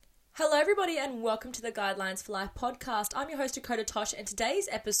Hello everybody and welcome to the Guidelines for Life podcast. I'm your host Dakota Tosh and today's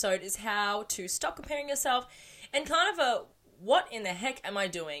episode is how to stop comparing yourself and kind of a what in the heck am I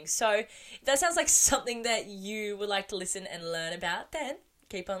doing? So if that sounds like something that you would like to listen and learn about, then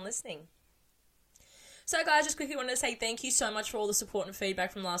keep on listening. So guys, just quickly wanted to say thank you so much for all the support and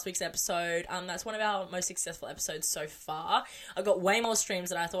feedback from last week's episode. That's one of our most successful episodes so far. I got way more streams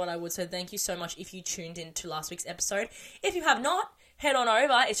than I thought I would, so thank you so much if you tuned into last week's episode. If you have not, head on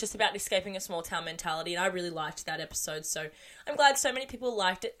over. It's just about escaping a small town mentality, and I really liked that episode, so I'm glad so many people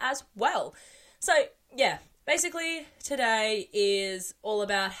liked it as well. So yeah, basically today is all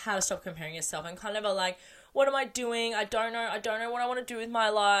about how to stop comparing yourself and kind of what am I doing? I don't know what I want to do with my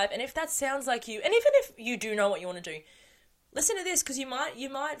life. And if that sounds like you, and even if you do know what you want to do, listen to this because you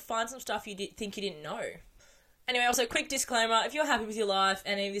might find some stuff you think you didn't know. Anyway, also quick disclaimer, if you're happy with your life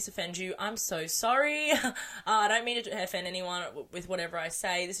and any of this offends you, I'm so sorry. I don't mean to offend anyone with whatever I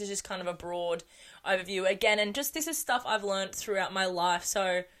say. This is just kind of a broad overview again, and just this is stuff I've learned throughout my life.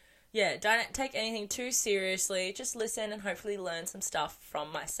 So yeah, don't take anything too seriously. Just listen and hopefully learn some stuff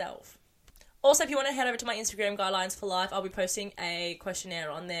from myself. Also, if you want to head over to my Instagram, Guidelines for Life, I'll be posting a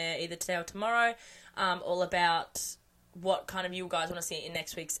questionnaire on there either today or tomorrow, all about what kind of you guys want to see in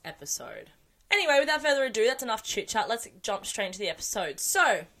next week's episode. Anyway, without further ado, that's enough chit-chat. Let's jump straight into the episode.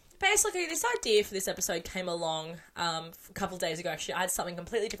 So, basically, this idea for this episode came along a couple of days ago. Actually, I had something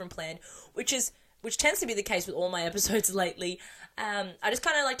completely different planned, which tends to be the case with all my episodes lately. I just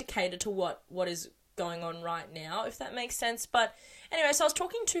kind of like to cater to what is going on right now, if that makes sense. But anyway, so I was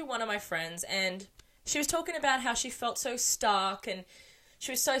talking to one of my friends, and she was talking about how she felt so stuck, and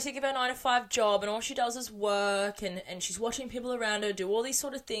she was so sick of her 9-to-5 job, and all she does is work, and she's watching people around her do all these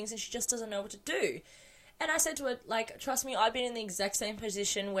sort of things, and she just doesn't know what to do. And I said to her, trust me, I've been in the exact same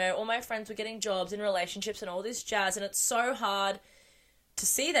position where all my friends were getting jobs and relationships and all this jazz, and it's so hard to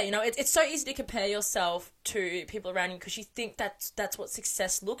see that, it's so easy to compare yourself to people around you because you think that's what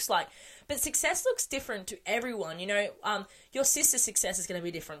success looks like. But success looks different to everyone, your sister's success is going to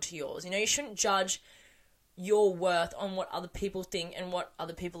be different to yours. You shouldn't judge your worth on what other people think and what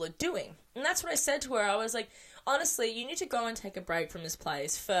other people are doing. And that's what I said to her. I was like, honestly, you need to go and take a break from this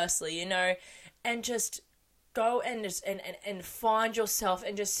place, firstly, and just go and find yourself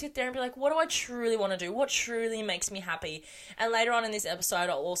and just sit there and be like, what do I truly want to do? What truly makes me happy? And later on in this episode,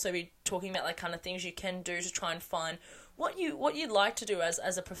 I'll also be talking about kind of things you can do to try and find what you'd like to do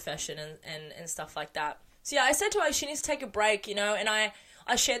as a profession and stuff like that. So yeah, I said to her she needs to take a break, and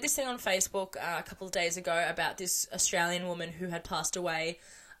I shared this thing on Facebook a couple of days ago about this Australian woman who had passed away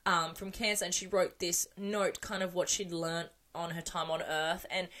from cancer, and she wrote this note, kind of what she'd learnt on her time on Earth,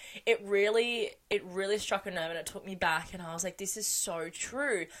 and it really struck a nerve, and it took me back, and I was like, this is so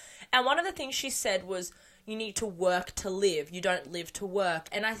true. And one of the things she said was, you need to work to live, you don't live to work.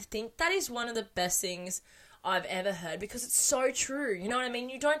 And I think that is one of the best things I've ever heard, because it's so true. You know what I mean?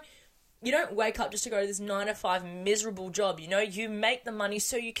 You don't wake up just to go to this 9-to-5 miserable job, you make the money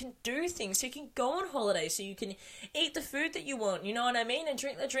so you can do things, so you can go on holiday, so you can eat the food that you want, you know what I mean, and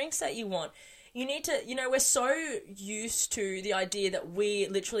drink the drinks that you want. You need to, we're so used to the idea that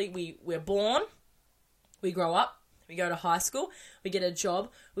we're born, we grow up, we go to high school, we get a job,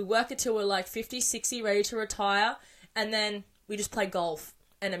 we work until we're 50, 60, ready to retire, and then we just play golf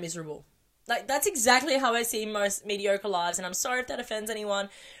and are miserable. That's exactly how I see most mediocre lives, and I'm sorry if that offends anyone,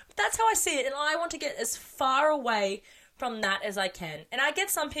 but that's how I see it, and I want to get as far away from that as I can. And I get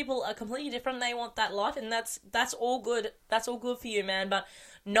some people are completely different, they want that life, and that's all good. That's all good for you, man, but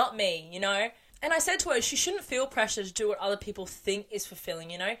not me, And I said to her, she shouldn't feel pressure to do what other people think is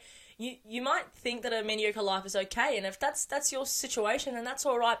fulfilling, You might think that a mediocre life is okay, and if that's your situation, then that's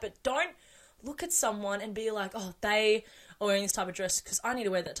all right, but don't look at someone and be like, oh, they are wearing this type of dress because I need to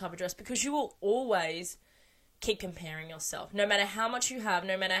wear that type of dress, because you will always keep comparing yourself. No matter how much you have,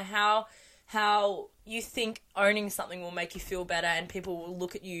 no matter how you think owning something will make you feel better, and people will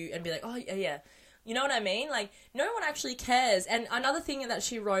look at you and be like, oh, yeah. You know what I mean? No one actually cares. And another thing that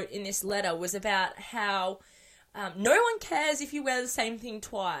she wrote in this letter was about how no one cares if you wear the same thing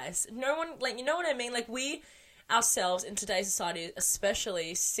twice. No one, you know what I mean? We ourselves in today's society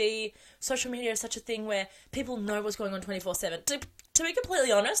especially see social media as such a thing where people know what's going on 24/7. To be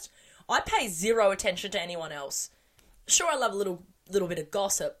completely honest, I pay zero attention to anyone else. Sure, I love a little bit of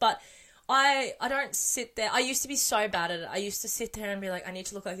gossip, but I don't sit there. I used to be so bad at it. I used to sit there and be like, I need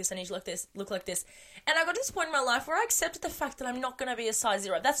to look like this, I need to look like this. And I got to this point in my life where I accepted the fact that I'm not going to be a size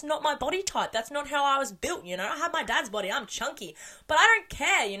 0. That's not my body type. That's not how I was built, I have my dad's body. I'm chunky. But I don't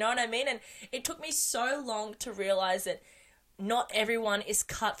care, you know what I mean? And it took me so long to realize that not everyone is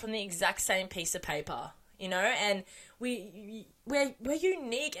cut from the exact same piece of paper. you know, and we're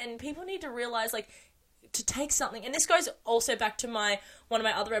unique, and people need to realize, like, to take something, and this goes also back to one of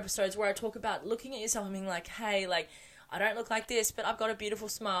my other episodes where I talk about looking at yourself and being like, hey, like, I don't look like this, but I've got a beautiful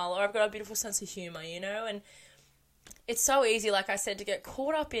smile, or I've got a beautiful sense of humor, you know, and it's so easy, like I said, to get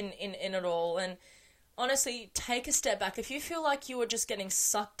caught up in it all, and honestly, take a step back. If you feel like you are just getting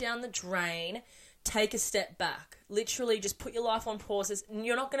sucked down the drain, take a step back. Literally, just put your life on pause.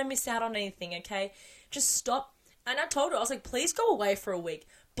 You're not going to miss out on anything, okay? Just stop. And I told her, I was like, please go away for a week.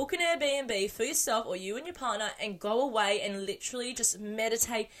 Book an Airbnb for yourself or you and your partner and go away and literally just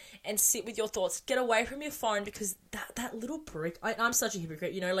meditate and sit with your thoughts. Get away from your phone, because that little brick... I'm such a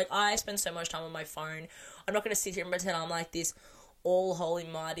hypocrite, you know? Like, I spend so much time on my phone. I'm not going to sit here and pretend I'm like this all holy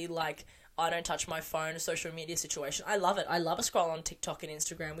mighty, like, I don't touch my phone, social media situation. I love it. I love a scroll on TikTok and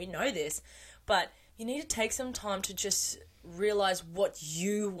Instagram. We know this. But you need to take some time to just realize what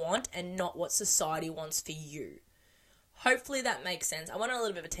you want and not what society wants for you. Hopefully that makes sense. I went on a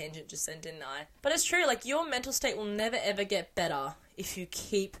little bit of a tangent just then, didn't I? But it's true, like, your mental state will never ever get better if you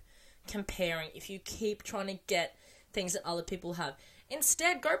keep comparing, if you keep trying to get things that other people have.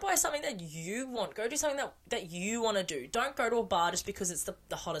 Instead, go buy something that you want. Go do something that you want to do. Don't go to a bar just because it's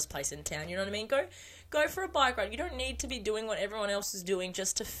the hottest place in town, you know what I mean? Go for a bike ride. You don't need to be doing what everyone else is doing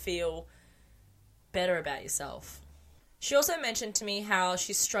just to feel better about yourself. She also mentioned to me how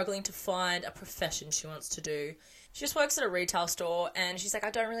she's struggling to find a profession she wants to do. She just works at a retail store, and she's like, I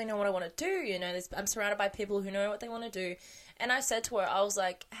don't really know what I want to do, you know, I'm surrounded by people who know what they want to do. And I said to her, I was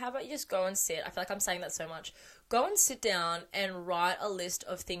like, how about you just go and sit, I feel like I'm saying that so much, go and sit down and write a list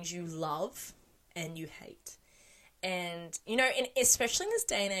of things you love and you hate. And, you know, especially in this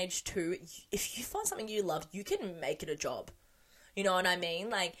day and age too, if you find something you love, you can make it a job. You know what I mean?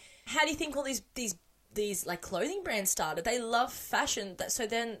 Like, how do you think all these like clothing brands started? They love fashion, so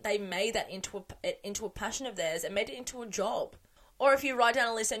then they made that into a passion of theirs and made it into a job. Or if you write down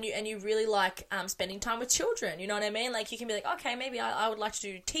a list and you really like spending time with children, you know what I mean? Like, you can be like, okay, maybe I would like to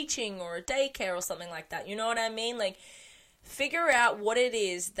do teaching or a daycare or something like that. You know what I mean? Like, figure out what it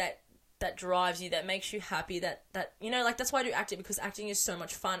is that drives you, that makes you happy, that you know, like, that's why I do acting, because acting is so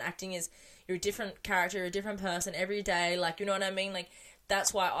much fun. Acting is, you're a different character, you're a different person every day, like, you know what I mean? Like,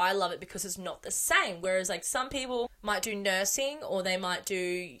 that's why I love it, because it's not the same. Whereas, like, some people might do nursing or they might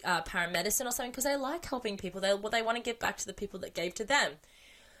do paramedicine or something because they like helping people. They want to give back to the people that gave to them.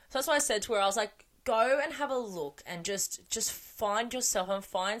 So that's why I said to her, I was like, go and have a look and just find yourself and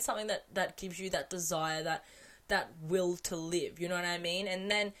find something that gives you that desire, that will to live. You know what I mean? And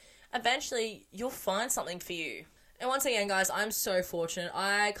then eventually you'll find something for you. And once again, guys, I'm so fortunate.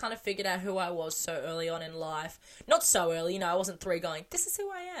 I kind of figured out who I was so early on in life. Not so early, you know, I wasn't 3 going, this is who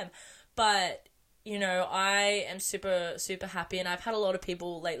I am. But, you know, I am super, super happy. And I've had a lot of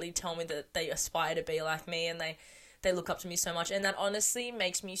people lately tell me that they aspire to be like me, and they look up to me so much. And that honestly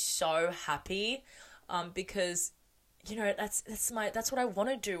makes me so happy, because, you know, that's what I want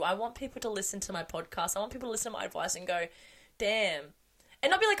to do. I want people to listen to my podcast. I want people to listen to my advice and go, damn. And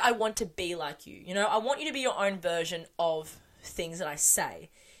not be like, I want to be like you, you know? I want you to be your own version of things that I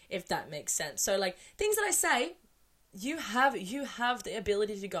say, if that makes sense. So, like, things that I say, you have the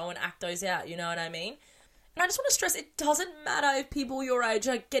ability to go and act those out, you know what I mean? And I just want to stress, it doesn't matter if people your age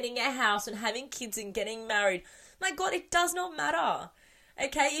are getting a house and having kids and getting married. My God, it does not matter.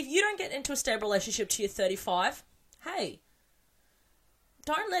 Okay? If you don't get into a stable relationship till you're 35, hey,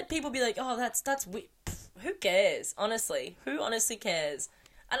 don't let people be like, oh, that's weird. Who cares? Honestly, who honestly cares?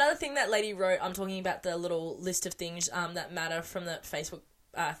 Another thing that lady wrote, I'm talking about the little list of things that matter from the Facebook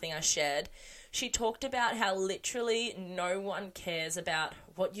thing I shared. She talked about how literally no one cares about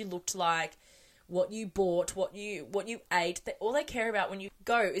what you looked like, what you bought, what you ate. All they care about when you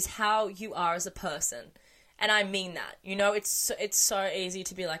go is how you are as a person. And I mean that. You know, it's so easy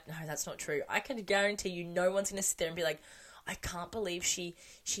to be like, no, that's not true. I can guarantee you no one's going to sit there and be like, I can't believe she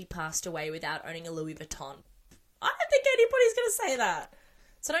passed away without owning a Louis Vuitton. I don't think anybody's going to say that.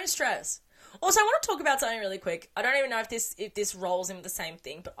 So don't stress. Also, I want to talk about something really quick. I don't even know if this rolls in with the same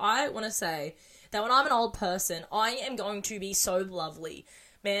thing, but I want to say that when I'm an old person, I am going to be so lovely.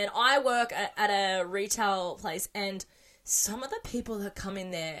 Man, I work at a retail place, and some of the people that come in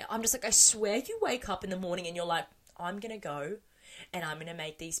there, I'm just like, I swear you wake up in the morning and you're like, I'm going to go and I'm going to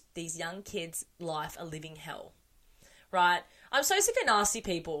make these young kids' life a living hell. Right? I'm so sick of nasty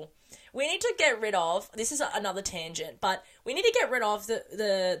people. We need to get rid of, this is another tangent, but we need to get rid of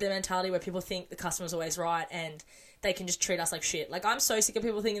the mentality where people think the customer's always right and they can just treat us like shit. Like, I'm so sick of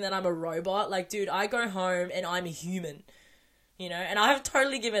people thinking that I'm a robot. Like, dude, I go home and I'm a human, you know, and I've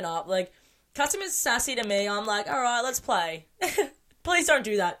totally given up. Like, customers sassy to me, I'm like, all right, let's play. Please don't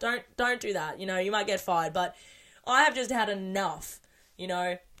do that. Don't do that. You know, you might get fired, but I have just had enough, you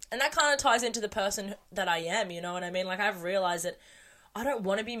know. And that kind of ties into the person that I am, you know what I mean? Like, I've realized that I don't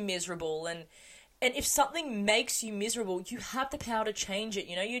want to be miserable, and if something makes you miserable, you have the power to change it,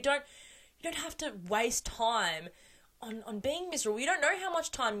 you know? You don't have to waste time on being miserable. You don't know how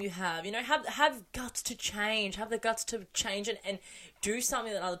much time you have, you know? Have guts to change. Have the guts to change and do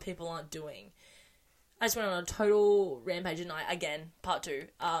something that other people aren't doing. I just went on a total rampage tonight, again, part 2.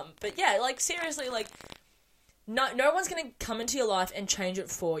 But yeah, like, seriously, like, no one's going to come into your life and change it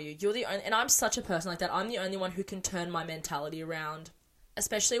for you. You're the only, and I'm such a person like that. I'm the only one who can turn my mentality around.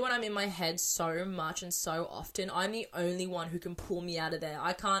 Especially when I'm in my head so much and so often, I'm the only one who can pull me out of there.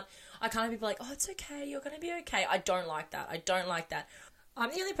 I can't have people like, oh, it's okay, you're going to be okay. I don't like that. I'm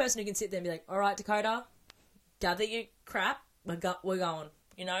the only person who can sit there and be like, all right, Dakota, gather your crap, we're going,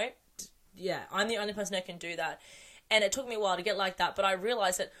 you know? Yeah, I'm the only person who can do that. And it took me a while to get like that, but I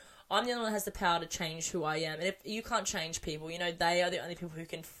realized that I'm the only one that has the power to change who I am. And if you can't change people, you know, they are the only people who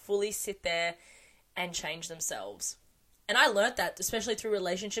can fully sit there and change themselves. And I learnt that, especially through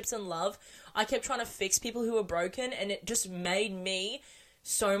relationships and love. I kept trying to fix people who were broken, and it just made me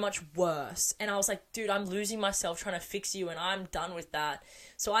so much worse. And I was like, dude, I'm losing myself trying to fix you, and I'm done with that.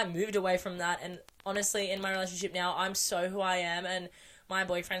 So I moved away from that, and honestly, in my relationship now, I'm so who I am, and my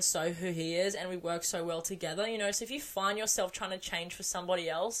boyfriend's so who he is, and we work so well together, you know? So if you find yourself trying to change for somebody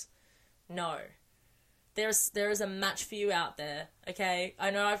else, no. There is a match for you out there, okay? I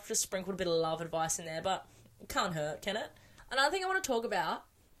know I've just sprinkled a bit of love advice in there, but it can't hurt, can it? Another thing I want to talk about,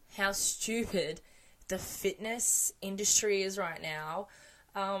 how stupid the fitness industry is right now.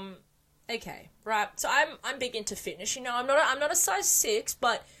 Okay, right. So I'm big into fitness. You know, I'm not a size 6,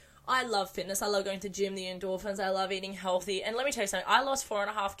 but I love fitness. I love going to the gym, the endorphins. I love eating healthy. And let me tell you something. I lost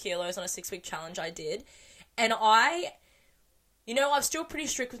 4.5 kilos on a 6-week challenge I did, and you know, I'm still pretty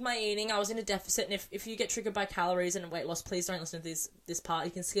strict with my eating. I was in a deficit, and if you get triggered by calories and weight loss, please don't listen to this part.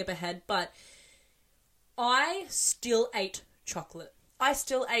 You can skip ahead, but I still ate chocolate. I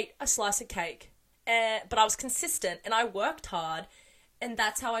still ate a slice of cake. But I was consistent, and I worked hard, and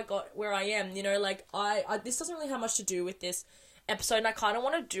that's how I got where I am. You know, like, this doesn't really have much to do with this episode, and I kind of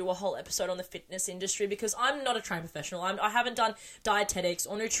want to do a whole episode on the fitness industry, because I'm not a trained professional. I haven't done dietetics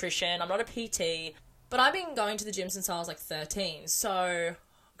or nutrition. I'm not a PT. But I've been going to the gym since I was like 13, so,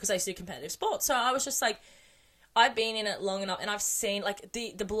 because I used to do competitive sports. So I was just like, I've been in it long enough, and I've seen, like,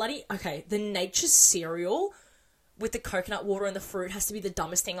 the Nature's cereal with the coconut water and the fruit has to be the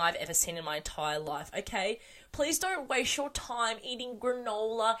dumbest thing I've ever seen in my entire life, okay? Please don't waste your time eating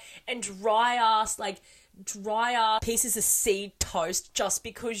granola and dry ass pieces of seed toast just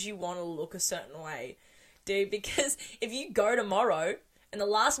because you want to look a certain way. Dude, because if you go tomorrow and the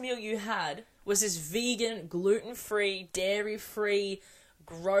last meal you had was this vegan, gluten-free, dairy-free,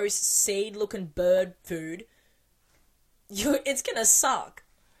 gross, seed-looking bird food, it's gonna suck.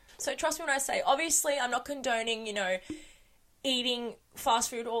 So trust me when I say, obviously, I'm not condoning, you know, eating fast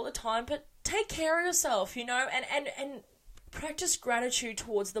food all the time, but take care of yourself, you know, and practice gratitude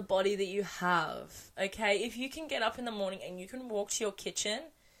towards the body that you have, okay? If you can get up in the morning and you can walk to your kitchen,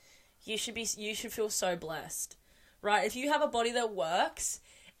 you should feel so blessed, right? If you have a body that works,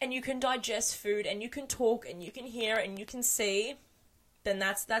 and you can digest food, and you can talk, and you can hear, and you can see, then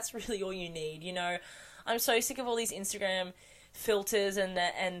that's really all you need, you know? I'm so sick of all these Instagram filters and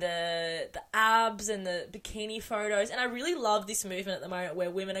the abs and the bikini photos, and I really love this movement at the moment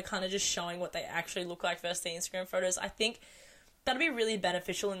where women are kind of just showing what they actually look like versus the Instagram photos. I think that'll be really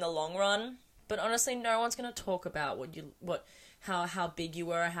beneficial in the long run, but honestly, no one's going to talk about how big you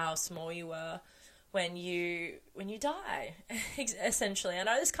were, how small you were when you die, essentially. I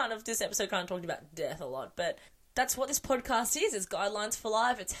know this episode kind of talked about death a lot, but that's what this podcast is. It's Guidelines for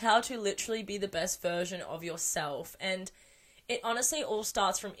Life. It's how to literally be the best version of yourself. And it honestly all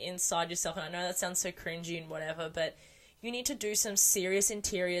starts from inside yourself. And I know that sounds so cringy and whatever, but you need to do some serious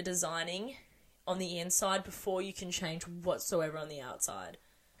interior designing on the inside before you can change whatsoever on the outside.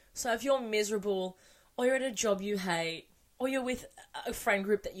 So if you're miserable, or you're at a job you hate, or you're with a friend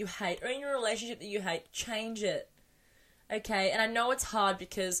group that you hate, or in a relationship that you hate, change it. Okay? And I know it's hard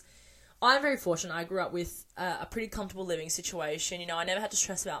because I'm very fortunate. I grew up with a pretty comfortable living situation. You know, I never had to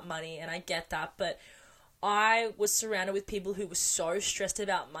stress about money, and I get that, but I was surrounded with people who were so stressed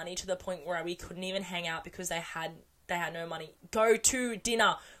about money to the point where we couldn't even hang out because they had no money. Go to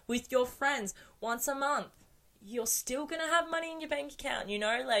dinner with your friends once a month. You're still going to have money in your bank account, you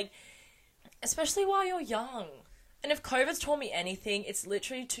know? Like, especially while you're young. And if COVID's taught me anything, it's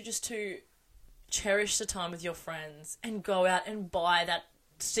literally to cherish the time with your friends and go out and buy that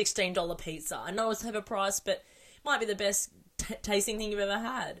 $16 pizza. I know it's overpriced, but it might be the best tasting thing you've ever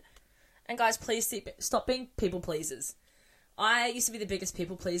had. And guys, please stop being people pleasers. I used to be the biggest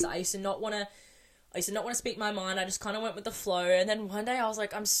people pleaser. I used to not want to speak my mind. I just kind of went with the flow. And then one day I was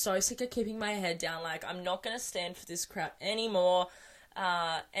like, I'm so sick of keeping my head down. Like, I'm not going to stand for this crap anymore.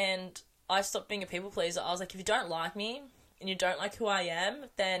 And I stopped being a people pleaser. I was like, if you don't like me and you don't like who I am,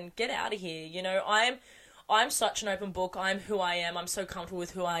 then get out of here. You know, I'm such an open book. I'm who I am. I'm so comfortable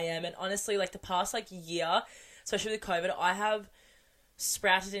with who I am. And honestly, like the past year, especially with COVID, I have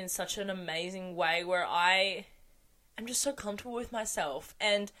sprouted in such an amazing way where I am just so comfortable with myself.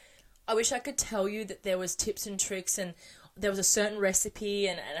 And I wish I could tell you that there was tips and tricks and there was a certain recipe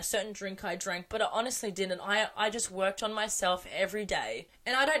and a certain drink I drank, but I honestly didn't. I just worked on myself every day.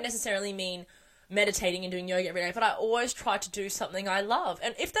 And I don't necessarily mean meditating and doing yoga every day, but I always try to do something I love.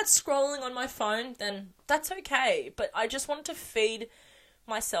 And if that's scrolling on my phone, then that's okay. But I just wanted to feed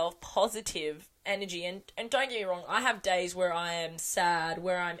myself positive energy. And don't get me wrong, I have days where I am sad,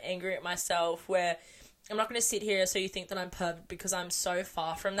 where I'm angry at myself, where I'm not going to sit here so you think that I'm perfect, because I'm so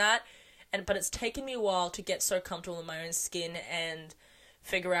far from that. But it's taken me a while to get so comfortable in my own skin and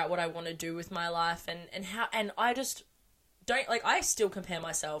figure out what I want to do with my life and I just don't, like, I still compare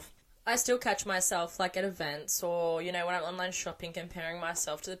myself. I still catch myself, like, at events or, you know, when I'm online shopping, comparing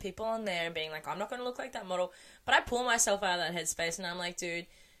myself to the people on there and being like, I'm not going to look like that model. But I pull myself out of that headspace and I'm like, dude,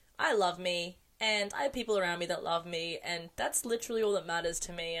 I love me and I have people around me that love me, and that's literally all that matters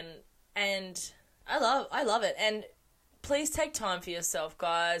to me. And I love it. And please take time for yourself,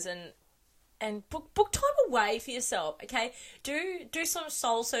 guys, and book time away for yourself, okay? Do some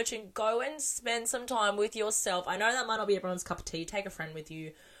soul searching. Go and spend some time with yourself. I know that might not be everyone's cup of tea. Take a friend with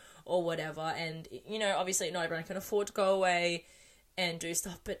you or whatever. And, you know, obviously not everyone can afford to go away and do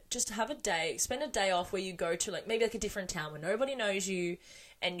stuff, but just have a day. Spend a day off where you go to, like, maybe like a different town where nobody knows you,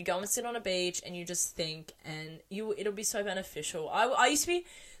 and you go and sit on a beach and you just think, and it'll be so beneficial. I used to be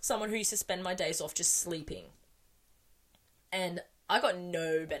someone who used to spend my days off just sleeping. And I got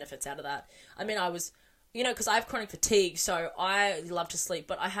no benefits out of that. I mean, I was, you know, because I have chronic fatigue, so I love to sleep,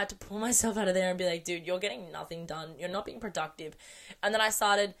 but I had to pull myself out of there and be like, dude, you're getting nothing done. You're not being productive. And then I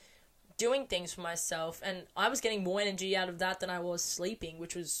started doing things for myself, and I was getting more energy out of that than I was sleeping,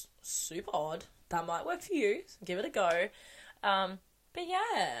 which was super odd. That might work for you. So give it a go. But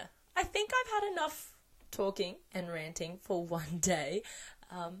yeah, I think I've had enough talking and ranting for one day.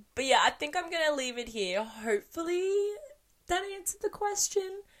 But yeah, I think I'm going to leave it here. Hopefully that answered the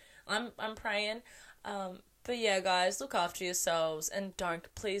question. I'm praying. But yeah, guys, look after yourselves and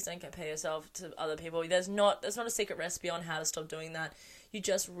please don't compare yourself to other people. There's not a secret recipe on how to stop doing that. You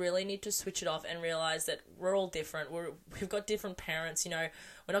just really need to switch it off and realize that we're all different. We've got different parents, you know.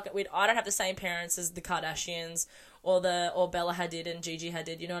 I don't have the same parents as the Kardashians or Bella Hadid and Gigi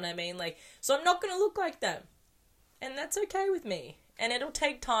Hadid, you know what I mean? Like, so I'm not going to look like them. And that's okay with me. And it'll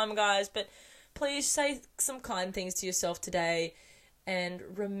take time, guys, but please say some kind things to yourself today. And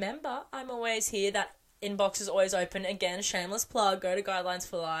remember, I'm always here. That inbox is always open. Again, shameless plug. Go to Guidelines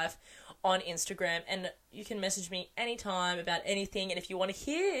for Life on Instagram, and you can message me anytime about anything. And if you want to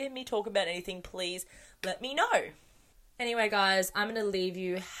hear me talk about anything, please let me know. Anyway, guys, I'm going to leave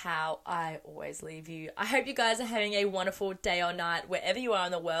you how I always leave you. I hope you guys are having a wonderful day or night wherever you are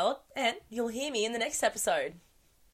in the world, and you'll hear me in the next episode.